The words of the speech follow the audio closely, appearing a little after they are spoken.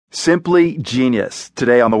Simply genius.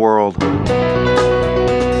 Today on The World.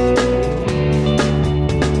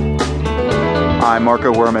 I'm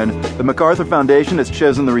Marco Werman. The MacArthur Foundation has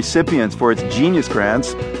chosen the recipients for its Genius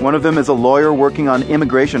Grants. One of them is a lawyer working on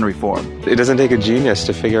immigration reform. It doesn't take a genius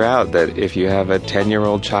to figure out that if you have a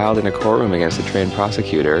 10-year-old child in a courtroom against a trained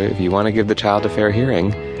prosecutor, if you want to give the child a fair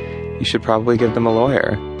hearing, you should probably give them a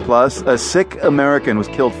lawyer. Plus, a Sikh American was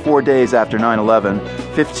killed 4 days after 9/11.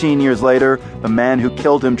 15 years later, the man who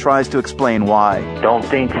killed him tries to explain why. Don't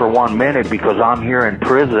think for 1 minute because I'm here in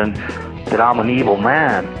prison that I'm an evil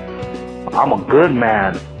man. I'm a good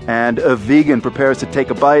man. And a vegan prepares to take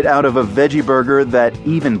a bite out of a veggie burger that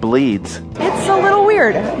even bleeds. It's a little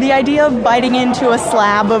weird, the idea of biting into a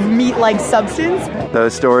slab of meat-like substance.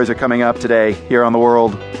 Those stories are coming up today here on The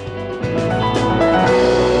World.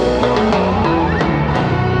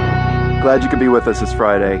 Glad you could be with us this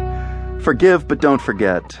Friday. Forgive, but don't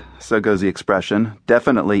forget. So goes the expression.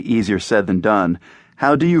 Definitely easier said than done.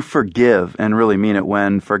 How do you forgive and really mean it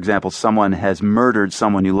when, for example, someone has murdered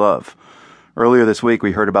someone you love? Earlier this week,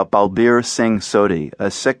 we heard about Balbir Singh Sodhi,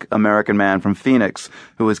 a Sikh American man from Phoenix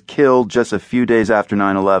who was killed just a few days after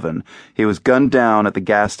 9/11. He was gunned down at the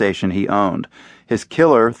gas station he owned. His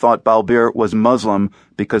killer thought Balbir was Muslim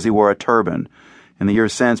because he wore a turban. In the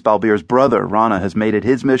years since, Balbir's brother, Rana, has made it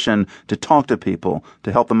his mission to talk to people,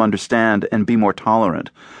 to help them understand and be more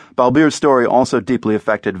tolerant. Balbir's story also deeply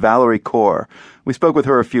affected Valerie Kaur. We spoke with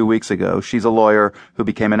her a few weeks ago. She's a lawyer who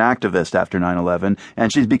became an activist after 9/11,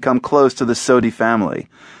 and she's become close to the Sodhi family.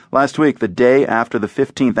 Last week, the day after the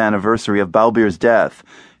 15th anniversary of Balbir's death,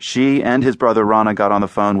 she and his brother Rana got on the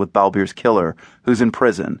phone with Balbir's killer, who's in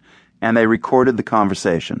prison, and they recorded the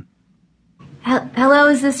conversation. Hello,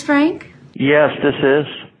 is this Frank? Yes, this is.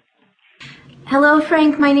 Hello,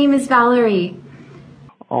 Frank. My name is Valerie.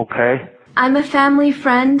 Okay. I'm a family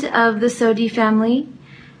friend of the Sodhi family,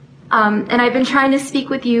 and I've been trying to speak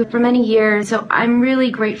with you for many years, so I'm really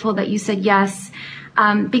grateful that you said yes,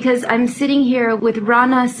 because I'm sitting here with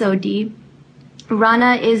Rana Sodhi.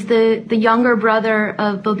 Rana is the younger brother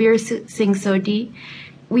of Balbir Singh Sodhi.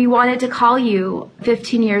 We wanted to call you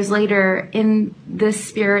 15 years later in this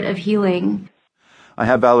spirit of healing. I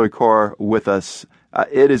have Valerie Kaur with us.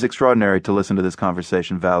 It is extraordinary to listen to this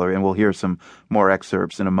conversation, Valerie, and we'll hear some more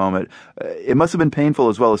excerpts in a moment. It must have been painful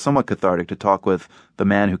as well as somewhat cathartic to talk with the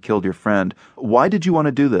man who killed your friend. Why did you want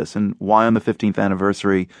to do this, and why on the 15th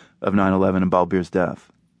anniversary of 9/11 and Balbir's death?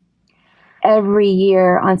 Every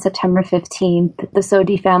year on September 15th, the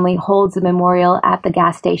Sodhi family holds a memorial at the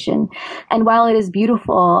gas station. And while it is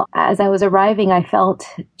beautiful, as I was arriving, I felt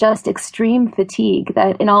just extreme fatigue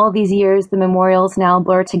that in all of these years, the memorials now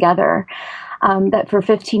blur together. That for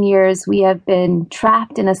 15 years, we have been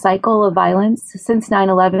trapped in a cycle of violence since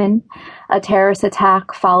 9/11, a terrorist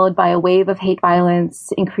attack followed by a wave of hate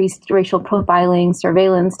violence, increased racial profiling,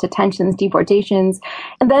 surveillance, detentions, deportations,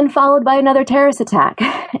 and then followed by another terrorist attack.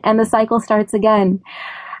 And the cycle starts again.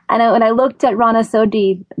 And when I looked at Rana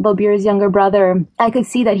Sodhi, Balbir's younger brother, I could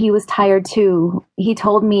see that he was tired too. He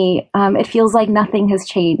told me, it feels like nothing has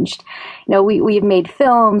changed. You know, we've made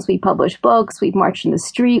films, we published books, we've marched in the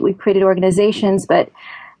street, we've created organizations, but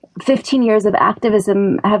 15 years of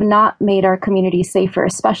activism have not made our community safer,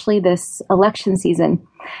 especially this election season.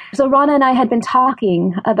 So Rana and I had been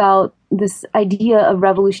talking about this idea of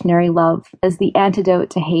revolutionary love as the antidote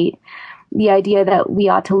to hate. The idea that we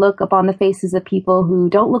ought to look upon the faces of people who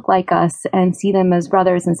don't look like us and see them as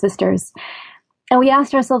brothers and sisters. And we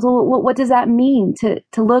asked ourselves, well, what does that mean to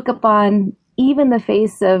look upon even the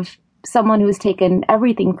face of someone who's taken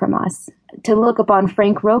everything from us, to look upon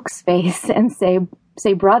Frank Roque's face and say,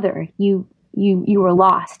 brother, you were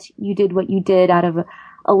lost. You did what you did out of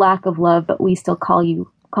a lack of love, but we still call you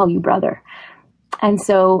brother. And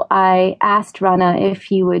so I asked Rana if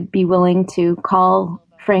he would be willing to call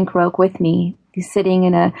Frank Roque with me. He's sitting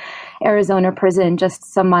in a Arizona prison just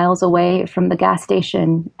some miles away from the gas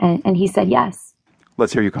station, and he said yes.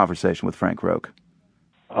 Let's hear your conversation with Frank Roque.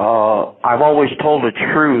 I've always told the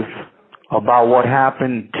truth about what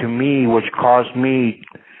happened to me, which caused me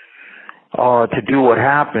to do what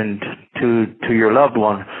happened to your loved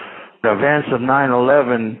one. The events of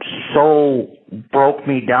 9/11 so broke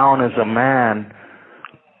me down as a man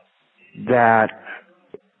that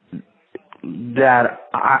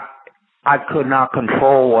I could not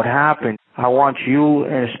control what happened. I want you,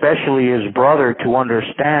 and especially his brother, to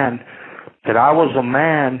understand that I was a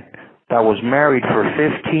man that was married for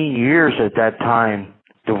 15 years at that time,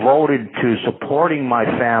 devoted to supporting my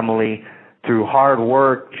family through hard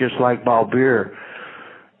work, just like Balbir.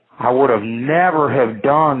 I would have never have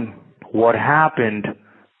done what happened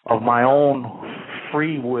of my own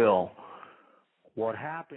free will. What happened